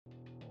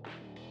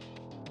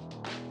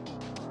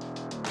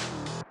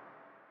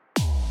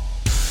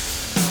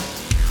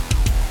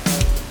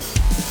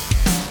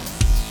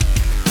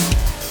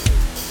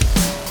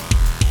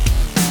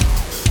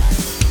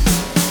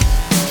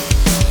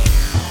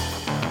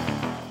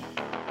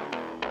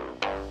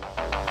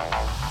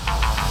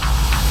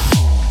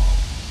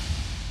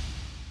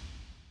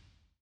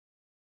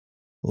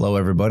Hello,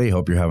 everybody.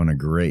 Hope you're having a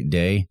great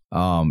day.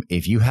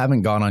 If you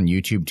haven't gone on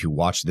YouTube to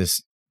watch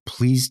this,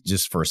 please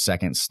just for a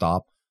second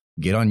stop,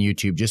 get on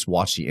YouTube, just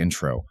watch the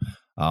intro.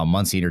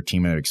 Muncie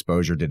team at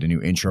Exposure did a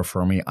new intro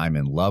for me. I'm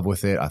in love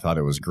with it. I thought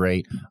it was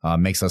great.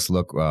 Makes us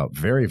look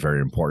very, very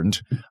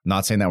important. I'm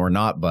not saying that we're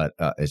not, but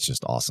it's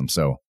just awesome.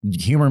 So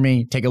humor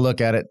me, take a look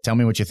at it. Tell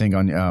me what you think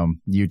on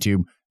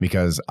YouTube,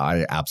 because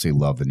I absolutely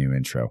love the new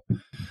intro.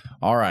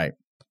 All right.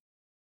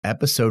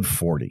 Episode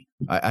 40.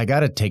 I got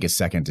to take a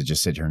second to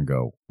just sit here and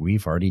go,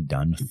 we've already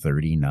done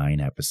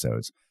 39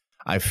 episodes.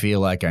 I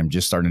feel like I'm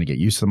just starting to get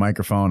used to the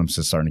microphone. I'm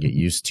just starting to get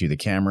used to the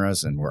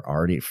cameras, and we're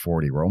already at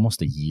 40. We're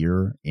almost a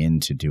year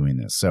into doing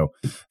this. So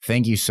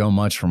thank you so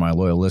much for my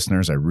loyal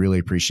listeners. I really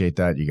appreciate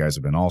that. You guys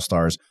have been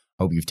all-stars.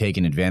 Hope you've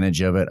taken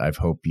advantage of it. I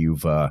hope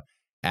you've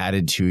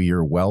added to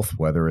your wealth,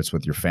 whether it's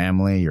with your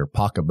family, your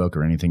pocketbook,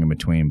 or anything in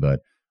between. But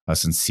a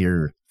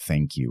sincere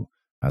thank you.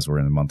 As we're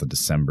in the month of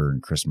December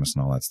and Christmas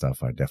and all that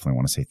stuff, I definitely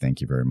want to say thank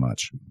you very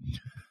much.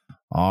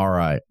 All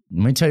right.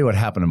 Let me tell you what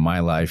happened in my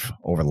life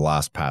over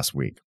the past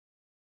week.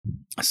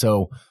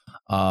 So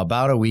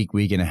about a week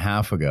and a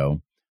half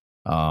ago,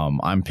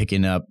 I'm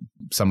picking up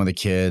some of the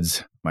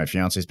kids. My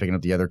fiance's picking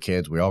up the other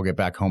kids. We all get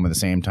back home at the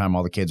same time.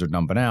 All the kids are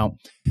dumping out.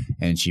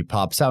 And she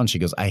pops out and she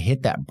goes, I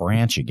hit that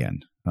branch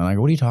again. And I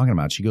go, what are you talking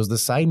about? She goes, the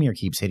side mirror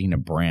keeps hitting a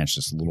branch,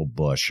 this little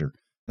bush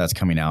that's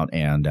coming out.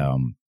 And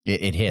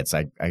it hits.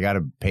 I got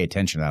to pay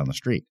attention to that on the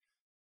street.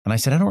 And I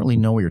said, I don't really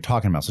know what you're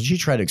talking about. So she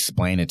tried to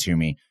explain it to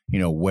me,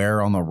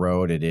 where on the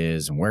road it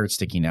is and where it's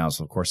sticking out.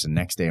 So, of course, the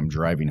next day I'm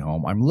driving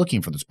home. I'm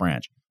looking for this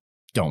branch.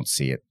 Don't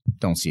see it.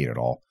 Don't see it at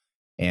all.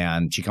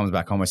 And she comes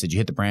back home. I said, you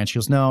hit the branch? She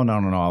goes, no.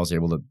 I was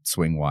able to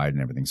swing wide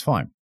and everything's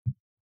fine.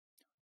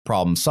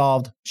 Problem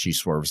solved. She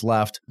swerves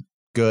left.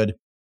 Good.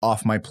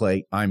 Off my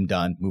plate. I'm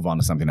done. Move on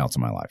to something else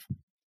in my life.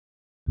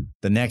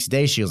 The next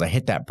day, she goes, I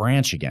hit that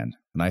branch again.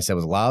 And I said, it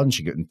was loud. And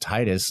she got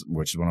Titus,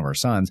 which is one of our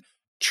sons,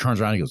 turns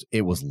around and he goes,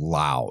 it was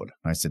loud.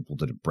 And I said, well,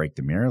 did it break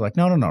the mirror? Like,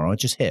 no, it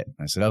just hit. And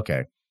I said,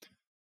 okay.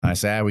 And I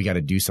said, we got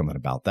to do something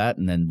about that.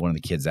 And then one of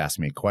the kids asked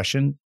me a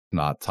question,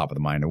 not top of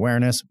the mind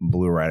awareness,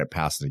 blew right at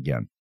past it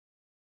again.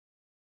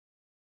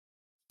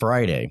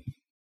 Friday,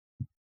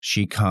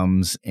 she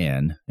comes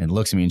in and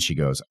looks at me and she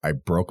goes, I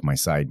broke my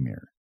side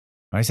mirror.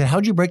 And I said,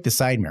 how'd you break the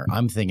side mirror?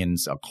 I'm thinking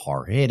a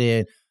car hit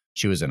it.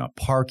 She was in a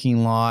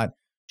parking lot.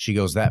 She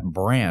goes, that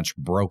branch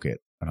broke it.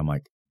 And I'm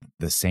like,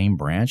 the same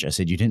branch? I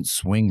said, you didn't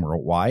swing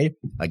real wide?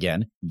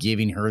 Again,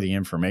 giving her the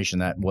information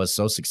that was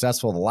so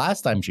successful the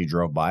last time she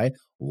drove by.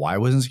 Why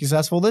wasn't it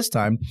successful this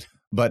time?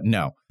 But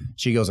no.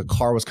 She goes, a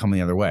car was coming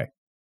the other way.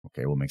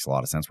 Okay, well, it makes a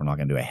lot of sense. We're not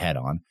going to do a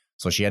head-on.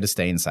 So she had to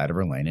stay inside of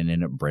her lane and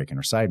ended up breaking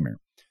her side mirror.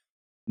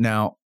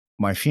 Now,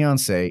 my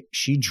fiance,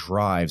 she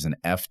drives an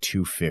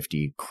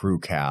F-250 crew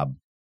cab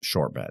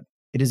short bed.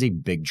 It is a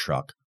big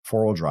truck,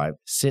 four-wheel drive,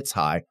 sits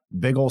high,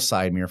 big old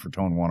side mirror for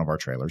towing one of our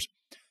trailers.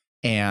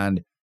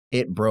 And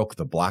it broke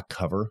the black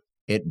cover.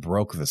 It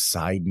broke the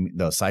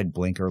side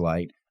blinker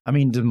light. I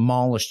mean,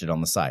 demolished it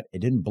on the side. It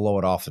didn't blow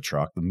it off the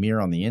truck. The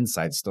mirror on the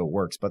inside still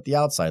works, but the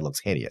outside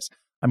looks hideous.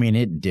 I mean,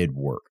 it did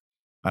work.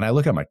 And I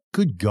look at it, I'm like,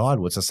 good God,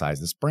 what's the size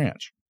of this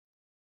branch?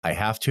 I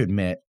have to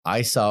admit,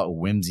 I saw a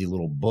whimsy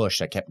little bush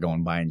that kept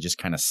going by and just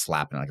kind of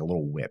slapping like a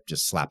little whip,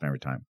 just slapping every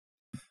time.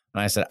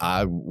 And I said,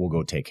 I will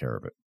go take care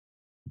of it.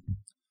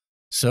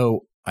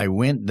 So I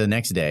went the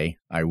next day.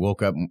 I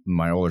woke up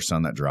my older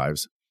son that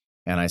drives.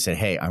 And I said,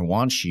 hey, I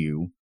want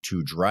you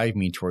to drive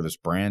me to where this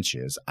branch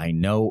is. I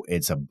know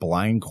it's a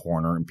blind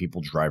corner and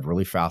people drive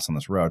really fast on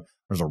this road.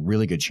 There's a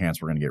really good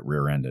chance we're going to get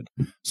rear-ended.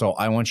 So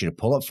I want you to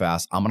pull up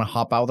fast. I'm going to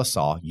hop out with a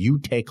saw. You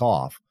take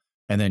off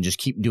and then just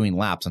keep doing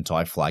laps until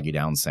I flag you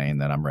down saying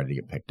that I'm ready to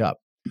get picked up.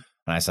 And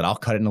I said, I'll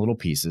cut it into little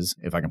pieces.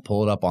 If I can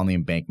pull it up on the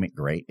embankment,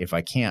 great. If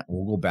I can't,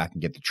 we'll go back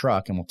and get the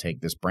truck and we'll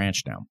take this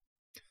branch down.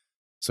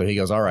 So he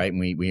goes, all right, and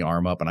we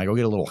arm up, and I go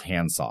get a little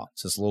handsaw.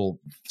 It's this little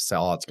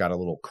saw. It's got a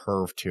little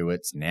curve to it.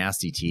 It's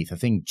nasty teeth. The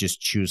thing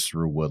just chews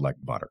through wood like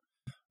butter.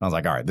 And I was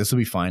like, all right, this will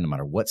be fine no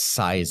matter what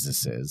size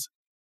this is,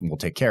 and we'll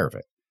take care of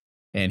it.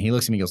 And he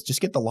looks at me and goes, just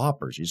get the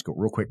loppers. You just go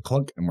real quick,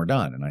 clunk, and we're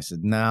done. And I said,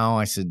 no.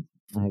 I said,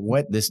 from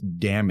what this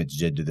damage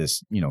did to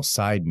this,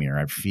 side mirror,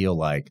 I feel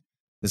like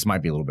this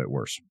might be a little bit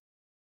worse.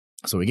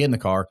 So we get in the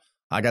car.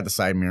 I got the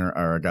side mirror,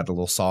 or I got the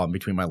little saw in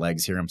between my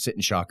legs here. I'm sitting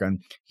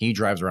shotgun. He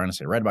drives around and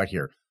said, right about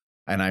here.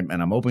 And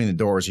I'm opening the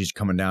doors. He's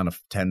coming down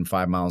to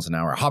 5 miles an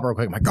hour. I hop real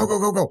quick. I'm like,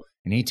 go.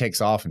 And he takes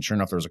off. And sure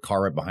enough, there was a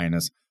car right behind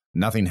us.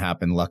 Nothing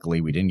happened.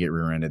 Luckily, we didn't get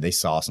rear-ended. They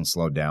saw us and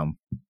slowed down.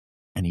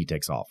 And he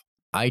takes off.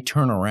 I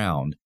turn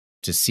around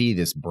to see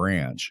this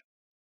branch.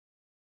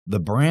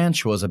 The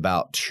branch was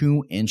about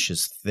 2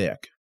 inches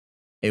thick.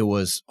 It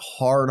was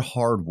hard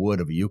wood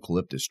of a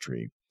eucalyptus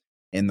tree.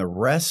 And the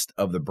rest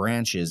of the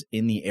branches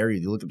in the area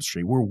of the eucalyptus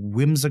tree were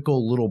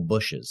whimsical little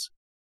bushes.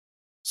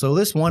 So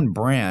this one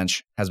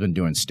branch has been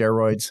doing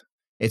steroids.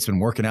 It's been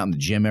working out in the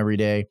gym every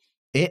day.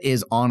 It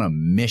is on a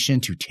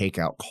mission to take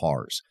out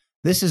cars.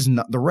 This is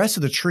not, the rest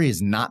of the tree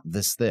is not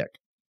this thick.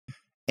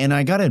 And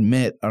I got to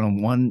admit,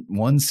 on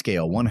one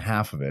scale, one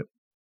half of it,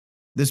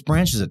 this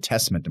branch is a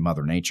testament to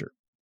Mother Nature.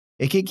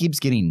 It keeps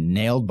getting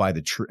nailed by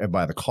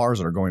the cars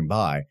that are going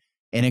by.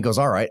 And it goes,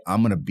 all right,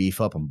 I'm going to beef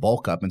up and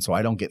bulk up. And so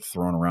I don't get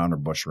thrown around or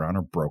pushed around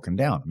or broken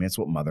down. I mean, it's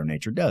what Mother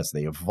Nature does.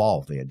 They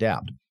evolve, they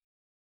adapt.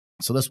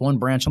 So this one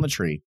branch on the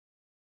tree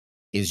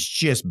is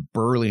just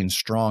burly and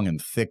strong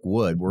and thick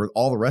wood, where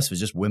all the rest of it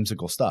is just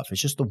whimsical stuff.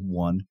 It's just the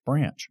one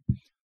branch.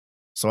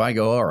 So I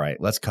go, all right,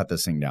 let's cut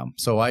this thing down.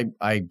 So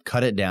I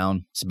cut it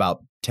down. It's about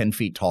 10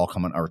 feet tall,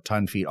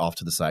 10 feet off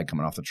to the side,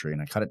 coming off the tree.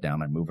 And I cut it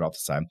down. I move it off the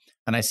side.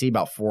 And I see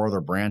about 4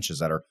 other branches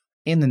that are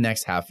in the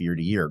next half year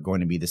to year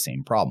going to be the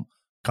same problem.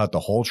 Cut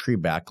the whole tree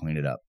back, clean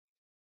it up.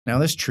 Now,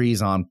 this tree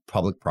is on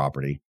public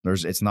property.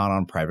 It's not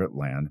on private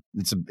land.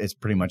 It's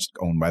pretty much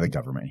owned by the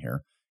government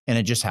here. And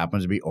it just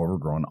happens to be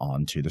overgrown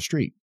onto the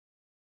street.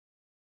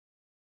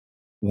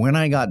 When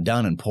I got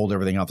done and pulled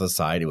everything off the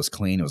side, it was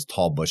clean. It was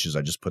tall bushes.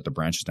 I just put the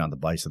branches down at the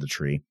base of the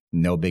tree.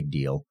 No big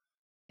deal.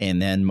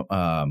 And then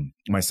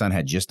my son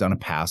had just done a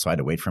pass, so I had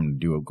to wait for him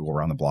to go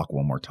around the block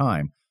one more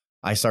time.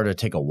 I started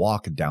to take a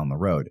walk down the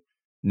road.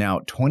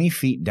 Now, 20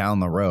 feet down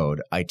the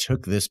road, I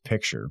took this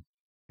picture,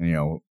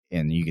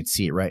 and you can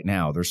see it right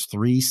now. There's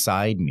 3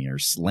 side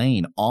mirrors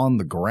laying on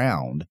the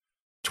ground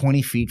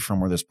 20 feet from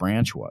where this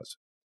branch was.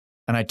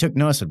 And I took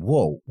notice, said,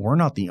 whoa, we're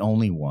not the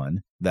only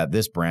one that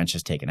this branch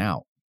has taken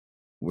out.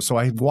 So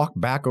I walked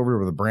back over to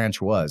where the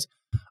branch was.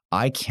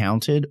 I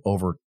counted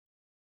over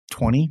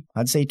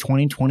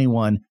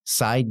 21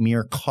 side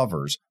mirror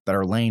covers that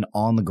are laying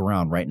on the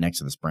ground right next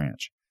to this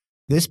branch.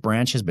 This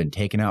branch has been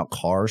taking out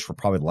cars for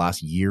probably the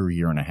last year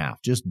and a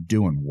half, just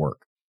doing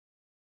work.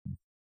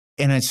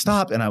 And I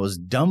stopped and I was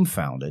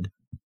dumbfounded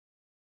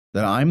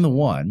that I'm the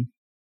one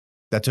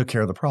that took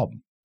care of the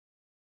problem.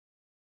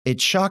 It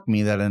shocked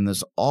me that in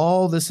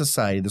all this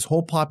society, this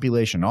whole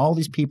population, all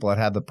these people that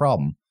had the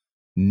problem,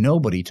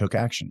 nobody took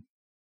action.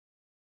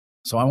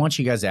 So I want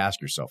you guys to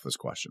ask yourself this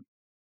question.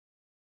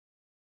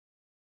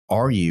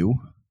 Are you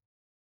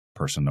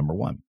person number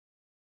 1?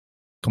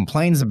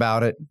 Complains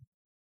about it,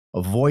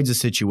 avoids the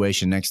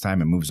situation next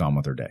time, and moves on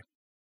with their day.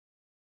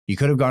 You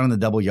could have gone on the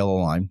double yellow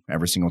line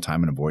every single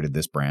time and avoided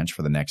this branch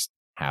for the next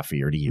half a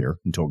year to year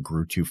until it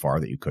grew too far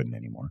that you couldn't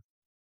anymore.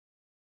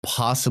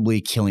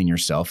 Possibly killing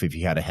yourself if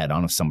you had a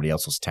head-on if somebody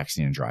else was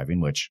texting and driving,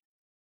 which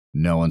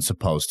no one's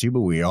supposed to,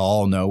 but we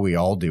all know we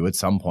all do at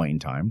some point in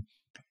time.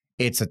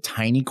 It's a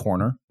tiny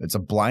corner. It's a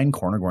blind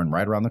corner going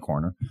right around the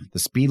corner. The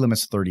speed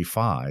limit's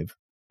 35,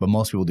 but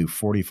most people do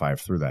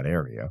 45 through that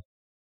area.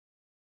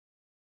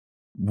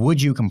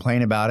 Would you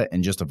complain about it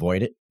and just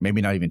avoid it?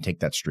 Maybe not even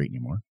take that street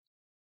anymore.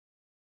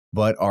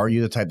 But are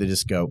you the type to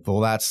just go,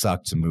 well, that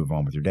sucks, and move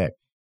on with your day?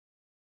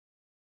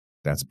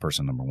 That's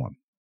person number 1.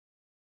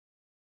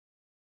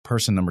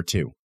 Person number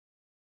 2,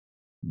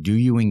 do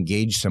you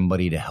engage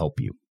somebody to help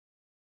you?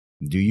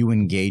 Do you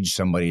engage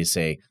somebody to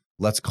say,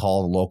 let's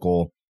call the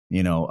local,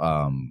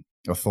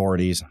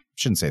 authorities? I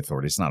shouldn't say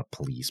authorities, it's not a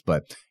police,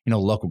 but,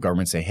 local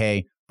government, say,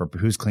 hey, for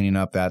who's cleaning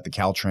up the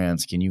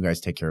Caltrans, can you guys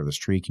take care of this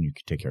tree? Can you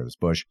take care of this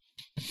bush?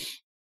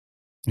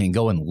 And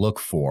go and look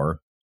for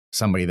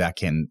somebody that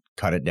can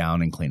cut it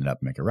down and clean it up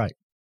and make it right.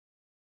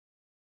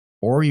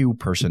 Or are you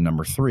person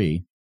number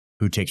 3,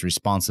 who takes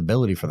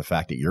responsibility for the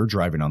fact that you're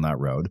driving on that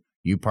road?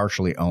 You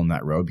partially own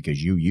that road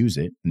because you use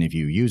it. And if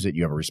you use it,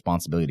 you have a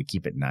responsibility to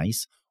keep it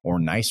nice or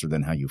nicer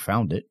than how you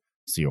found it.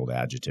 It's the old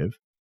adjective.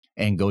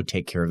 And go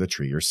take care of the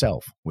tree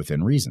yourself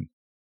within reason.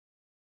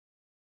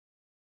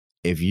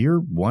 If you're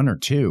 1 or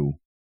 2,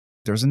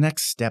 there's a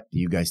next step that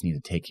you guys need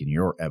to take in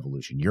your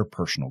evolution, your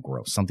personal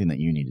growth, something that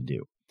you need to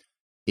do.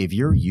 If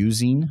you're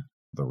using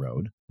the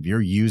road, if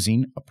you're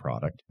using a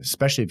product,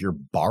 especially if you're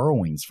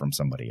borrowing from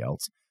somebody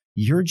else,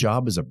 your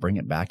job is to bring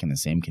it back in the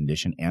same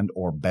condition and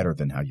or better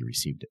than how you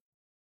received it.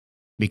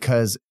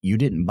 Because you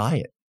didn't buy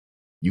it.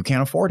 You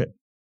can't afford it.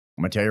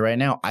 I'm going to tell you right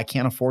now, I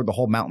can't afford the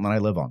whole mountain that I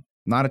live on.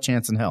 Not a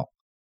chance in hell.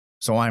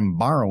 So I'm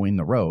borrowing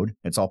the road.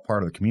 It's all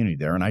part of the community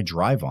there, and I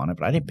drive on it,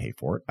 but I didn't pay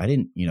for it. I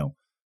didn't,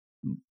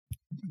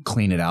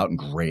 clean it out and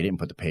grade it and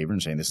put the paver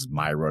and saying this is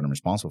my road, I'm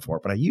responsible for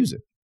it, but I use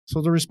it.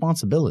 So the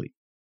responsibility.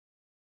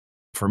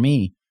 For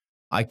me,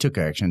 I took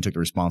action, took the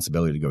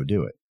responsibility to go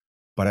do it.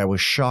 But I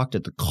was shocked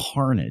at the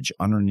carnage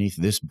underneath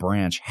this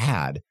branch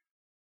had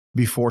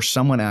before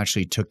someone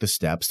actually took the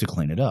steps to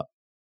clean it up.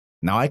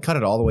 Now, I cut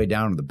it all the way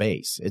down to the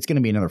base. It's going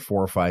to be another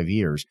 4 or 5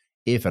 years,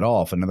 if at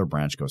all, if another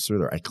branch goes through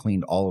there. I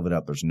cleaned all of it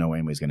up. There's no way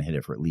anybody's going to hit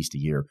it for at least a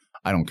year.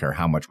 I don't care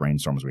how much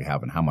rainstorms we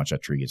have and how much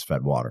that tree gets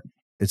fed water.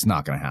 It's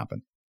not going to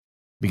happen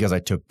because I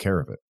took care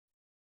of it.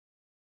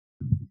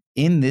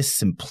 In this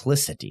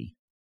simplicity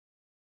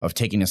of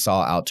taking a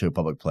saw out to a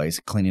public place,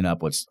 cleaning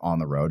up what's on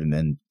the road, and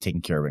then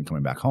taking care of it and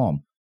coming back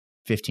home,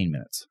 15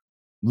 minutes.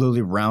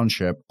 Literally round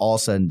trip, all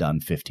said and done,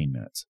 15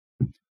 minutes.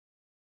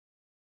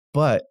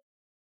 But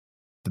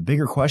the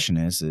bigger question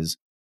is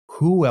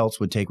who else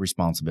would take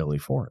responsibility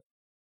for it?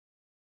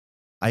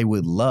 I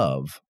would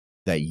love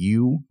that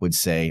you would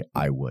say,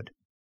 I would.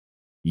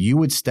 You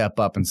would step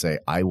up and say,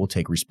 I will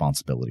take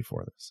responsibility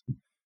for this.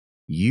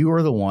 You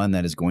are the one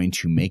that is going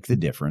to make the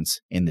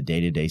difference in the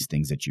day-to-day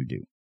things that you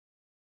do.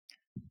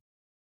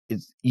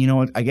 it's,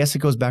 I guess it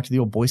goes back to the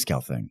old Boy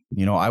Scout thing.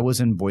 I was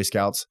in Boy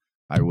Scouts.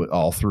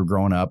 All through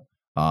growing up,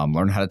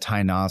 learn how to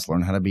tie knots,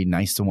 learn how to be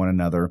nice to one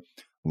another,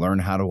 learn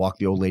how to walk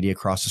the old lady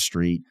across the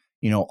street.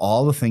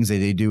 All the things that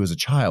they do as a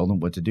child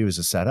and what to do as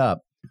a set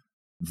up,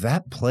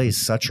 that plays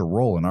such a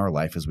role in our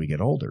life as we get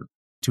older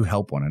to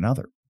help one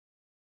another.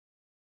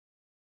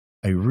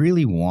 I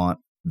really want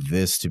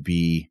this to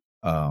be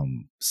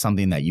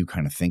something that you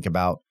kind of think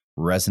about,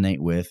 resonate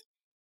with.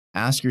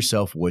 Ask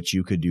yourself what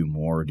you could do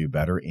more or do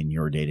better in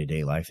your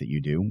day-to-day life that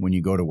you do. When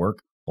you go to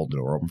work, hold the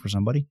door open for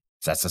somebody.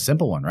 That's a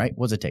simple one, right?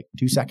 What does it take?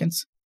 2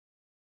 seconds?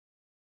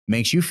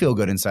 Makes you feel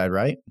good inside,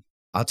 right?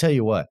 I'll tell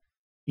you what,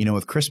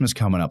 with Christmas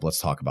coming up,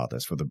 let's talk about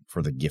this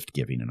for the gift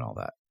giving and all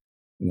that.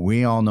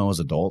 We all know as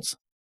adults,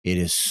 it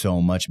is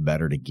so much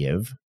better to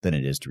give than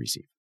it is to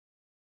receive.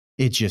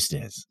 It just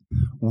is.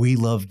 We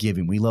love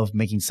giving. We love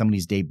making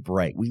somebody's day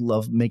bright. We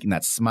love making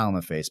that smile on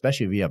the face,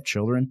 especially if you have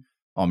children.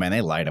 Oh man,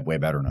 they light up way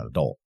better than an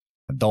adult.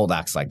 Adult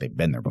acts like they've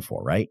been there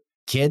before, right?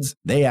 Kids,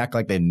 they act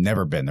like they've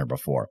never been there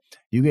before.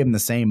 You give them the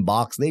same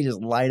box, they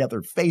just light up,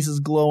 their faces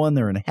glowing,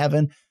 they're in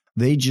heaven.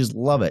 They just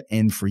love it.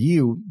 And for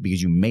you,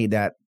 because you made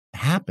that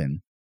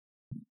happen,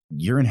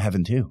 you're in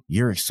heaven too.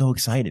 You're so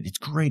excited. It's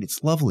great.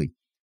 It's lovely.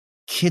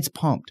 Kids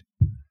pumped.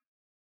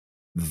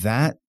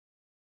 That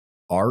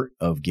art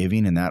of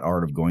giving and that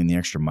art of going the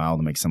extra mile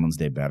to make someone's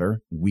day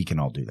better, we can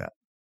all do that.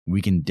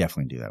 We can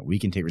definitely do that. We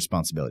can take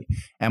responsibility.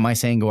 Am I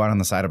saying go out on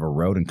the side of a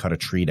road and cut a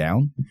tree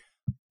down?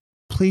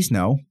 Please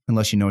no,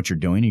 unless you know what you're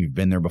doing and you've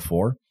been there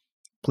before.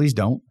 Please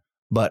don't.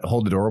 But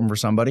hold the door open for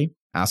somebody.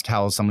 Ask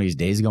how somebody's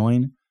day's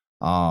going.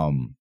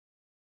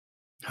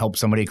 Help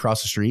somebody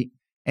across the street.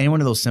 Any one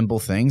of those simple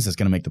things is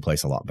going to make the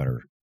place a lot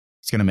better.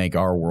 It's going to make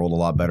our world a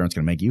lot better. It's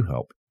going to make you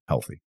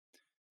healthy.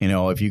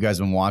 If you guys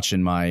have been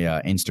watching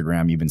my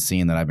Instagram, you've been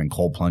seeing that I've been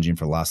cold plunging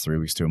for the last 3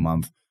 weeks to a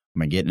month. I've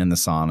been getting in the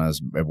saunas.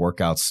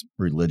 Workouts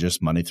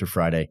religious Monday through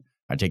Friday.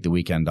 I take the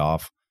weekend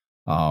off.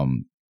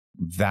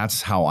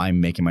 That's how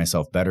I'm making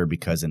myself better,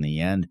 because in the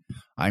end,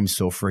 I'm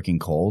so freaking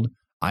cold.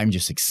 I'm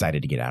just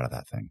excited to get out of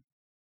that thing.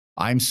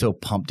 I'm so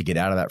pumped to get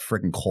out of that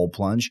freaking cold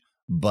plunge,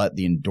 but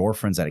the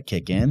endorphins that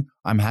kick in,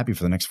 I'm happy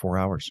for the next 4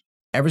 hours.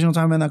 Every single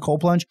time I'm in that cold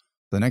plunge,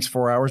 for the next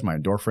 4 hours, my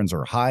endorphins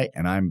are high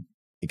and I'm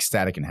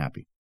ecstatic and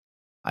happy.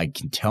 I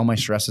can tell my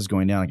stress is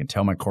going down. I can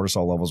tell my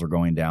cortisol levels are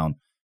going down.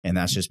 And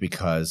that's just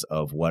because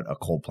of what a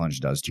cold plunge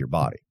does to your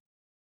body.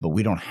 But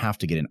we don't have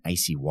to get in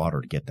icy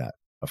water to get that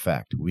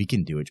effect. We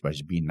can do it by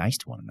just being nice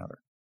to one another.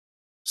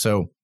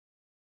 So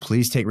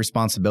please take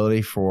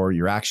responsibility for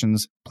your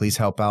actions. Please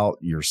help out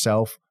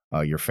yourself,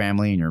 your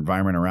family, and your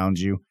environment around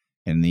you.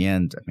 And in the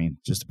end,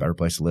 just a better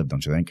place to live,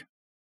 don't you think?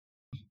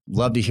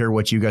 Love to hear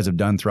what you guys have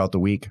done throughout the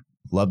week.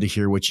 Love to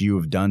hear what you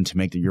have done to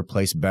make your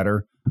place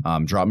better.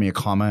 Drop me a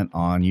comment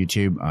on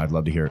YouTube. I'd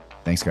love to hear it.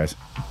 Thanks, guys.